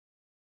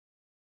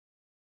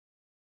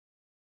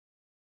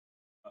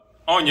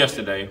On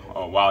yesterday,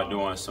 while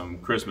doing some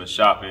Christmas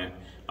shopping,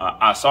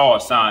 I saw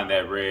a sign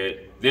that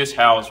read, "This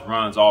house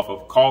runs off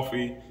of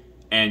coffee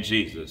and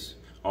Jesus."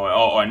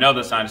 Or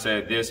another sign that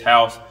said, "This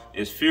house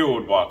is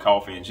fueled by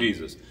coffee and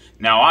Jesus."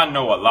 Now, I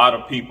know a lot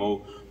of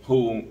people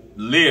who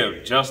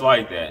live just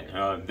like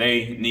that.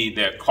 They need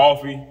their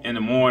coffee in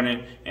the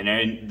morning, and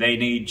they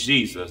need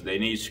Jesus. They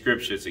need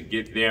scripture to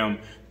get them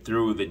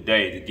through the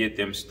day, to get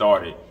them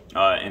started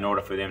in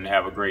order for them to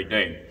have a great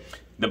day.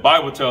 The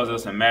Bible tells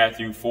us in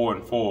Matthew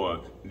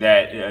 4:4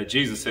 that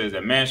Jesus says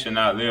that man should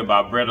not live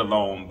by bread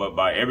alone, but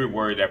by every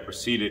word that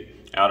proceeded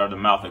out of the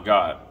mouth of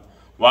God.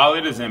 While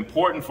it is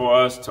important for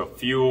us to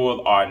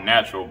fuel our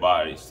natural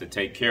bodies, to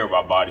take care of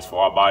our bodies,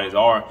 for our bodies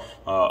are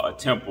a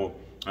temple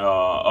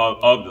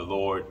of the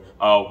Lord,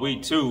 we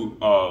too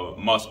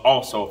must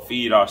also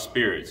feed our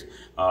spirits.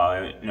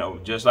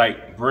 Just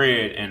like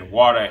bread and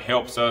water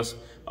helps us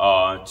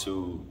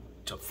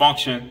to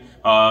function,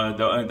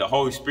 the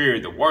Holy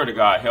Spirit, the Word of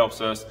God, helps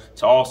us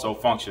to also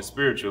function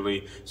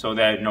spiritually, so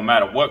that no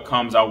matter what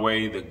comes our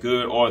way, the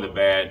good or the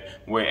bad,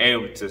 we're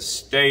able to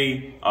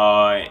stay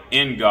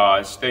in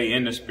God, stay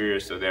in the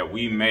Spirit, so that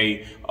we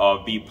may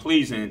be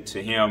pleasing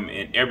to Him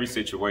in every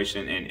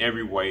situation, in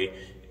every way,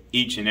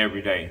 each and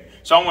every day.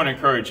 So I want to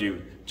encourage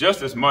you,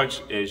 just as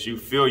much as you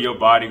fill your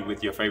body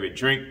with your favorite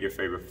drink, your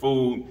favorite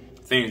food,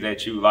 things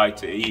that you like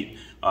to eat,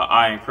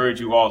 I encourage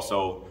you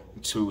also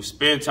to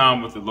spend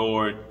time with the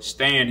Lord,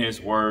 stay in His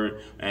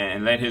Word,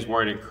 and let His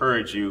Word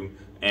encourage you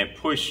and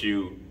push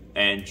you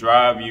and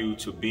drive you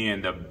to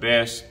being the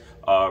best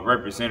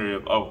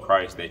representative of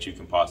Christ that you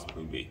can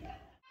possibly be.